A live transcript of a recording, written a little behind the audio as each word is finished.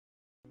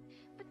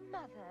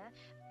Mother,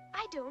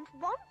 I don't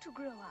want to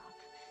grow up.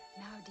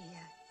 Now,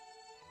 dear,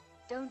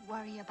 don't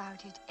worry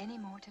about it any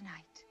more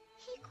tonight.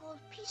 He called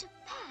Peter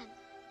Pan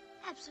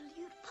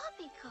absolute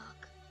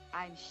poppycock.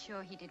 I'm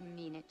sure he didn't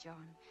mean it,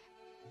 John.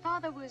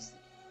 Father was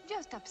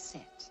just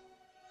upset.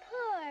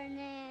 Poor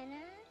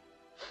Nana.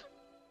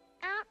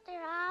 Out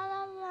there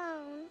all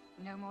alone.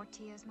 No more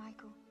tears,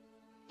 Michael.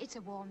 It's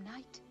a warm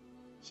night.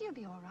 She'll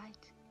be all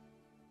right.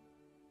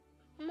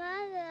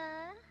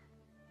 Mother.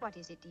 What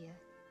is it, dear?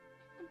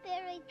 A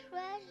buried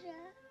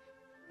treasure.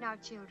 Now,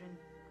 children,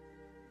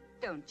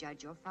 don't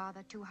judge your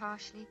father too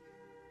harshly.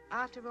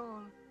 After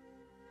all,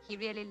 he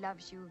really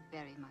loves you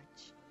very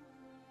much.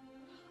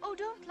 Oh,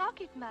 don't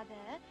lock it,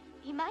 Mother.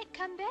 He might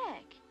come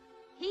back.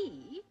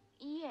 He?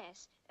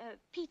 Yes,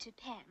 Peter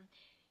Pan.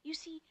 You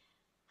see,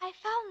 I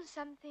found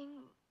something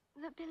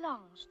that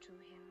belongs to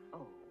him.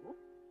 Oh?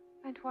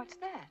 And what's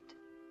that?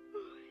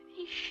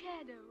 His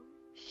shadow.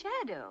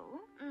 Shadow?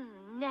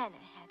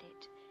 Nana had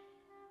it.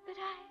 But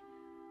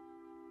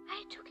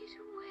I took it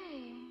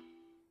away.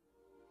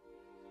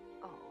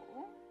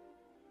 Oh?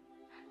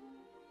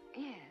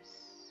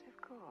 Yes, of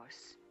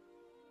course.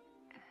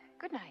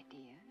 Good night,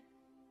 dear.